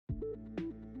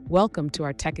Welcome to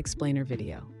our Tech Explainer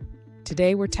video.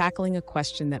 Today we're tackling a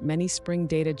question that many Spring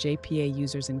Data JPA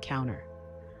users encounter.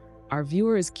 Our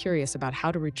viewer is curious about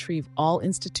how to retrieve all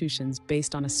institutions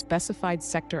based on a specified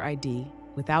sector ID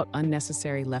without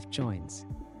unnecessary left joins.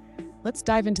 Let's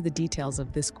dive into the details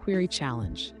of this query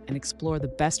challenge and explore the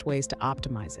best ways to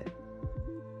optimize it.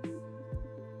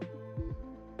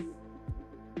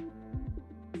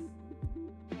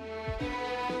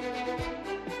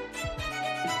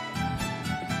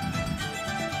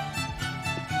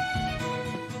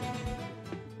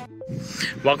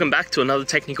 Welcome back to another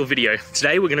technical video.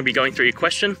 Today we're going to be going through your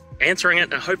question, answering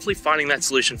it, and hopefully finding that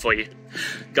solution for you.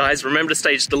 Guys, remember to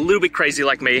stay just a little bit crazy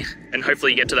like me, and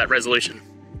hopefully you get to that resolution.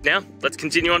 Now, let's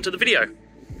continue on to the video.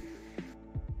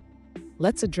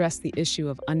 Let's address the issue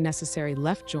of unnecessary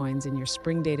left joins in your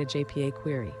Spring Data JPA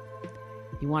query.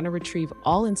 You want to retrieve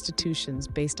all institutions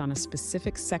based on a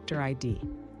specific sector ID.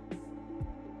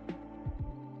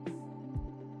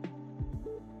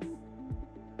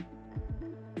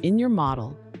 In your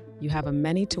model, you have a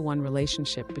many-to-one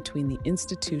relationship between the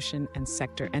institution and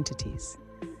sector entities.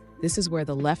 This is where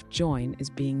the left join is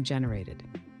being generated.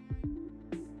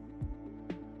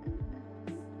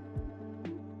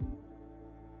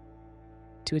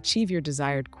 To achieve your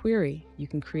desired query, you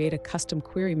can create a custom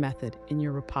query method in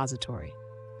your repository.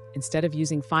 Instead of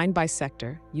using find by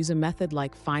sector, use a method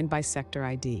like find by sector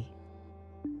ID.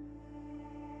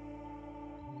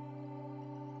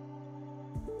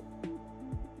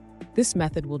 This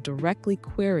method will directly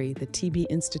query the TB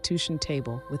institution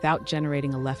table without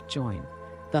generating a left join,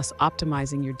 thus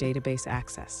optimizing your database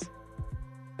access.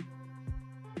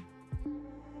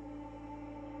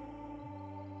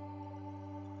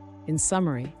 In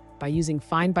summary, by using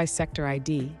Find by Sector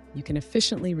ID, you can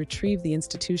efficiently retrieve the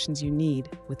institutions you need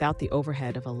without the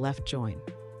overhead of a left join.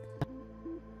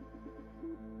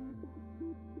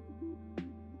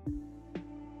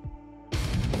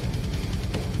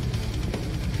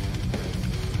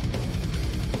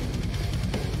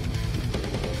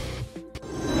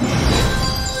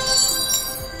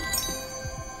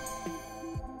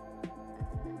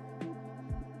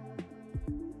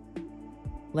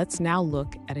 Let's now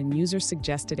look at a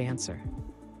user-suggested answer.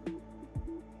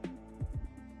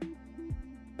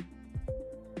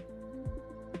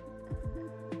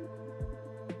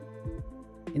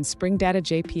 In Spring Data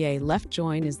JPA, left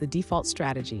join is the default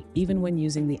strategy, even when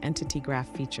using the entity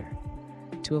graph feature.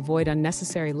 To avoid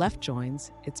unnecessary left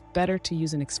joins, it's better to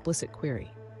use an explicit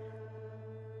query.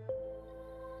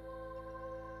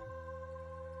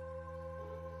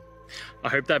 I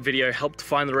hope that video helped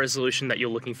find the resolution that you're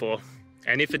looking for.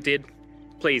 And if it did,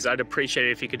 please, I'd appreciate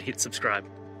it if you could hit subscribe.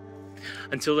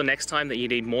 Until the next time that you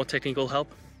need more technical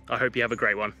help, I hope you have a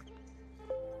great one.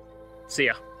 See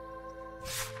ya.